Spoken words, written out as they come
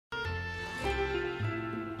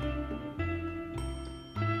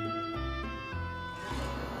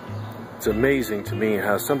It's amazing to me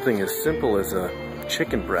how something as simple as a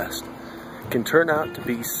chicken breast can turn out to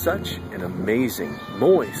be such an amazing,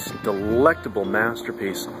 moist, delectable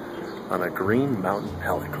masterpiece on a Green Mountain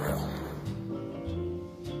pellet grill.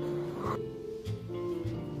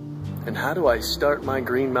 And how do I start my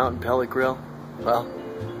Green Mountain pellet grill? Well,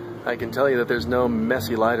 I can tell you that there's no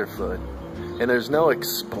messy lighter fluid and there's no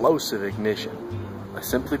explosive ignition. I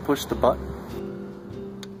simply push the button.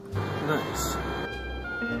 Nice.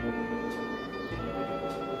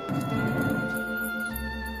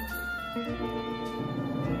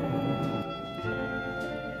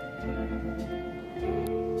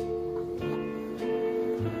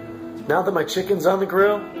 Now that my chicken's on the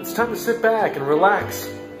grill, it's time to sit back and relax,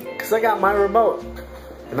 because I got my remote,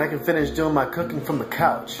 and I can finish doing my cooking from the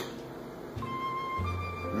couch.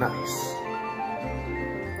 Nice.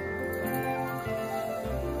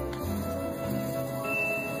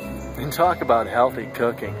 And talk about healthy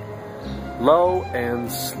cooking. Low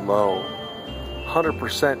and slow.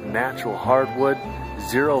 100% natural hardwood,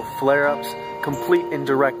 zero flare-ups, complete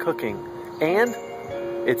indirect cooking, and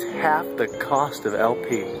it's half the cost of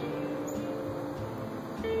LP.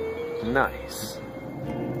 Nice.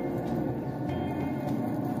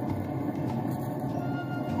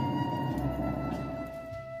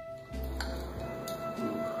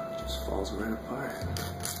 Just falls right apart.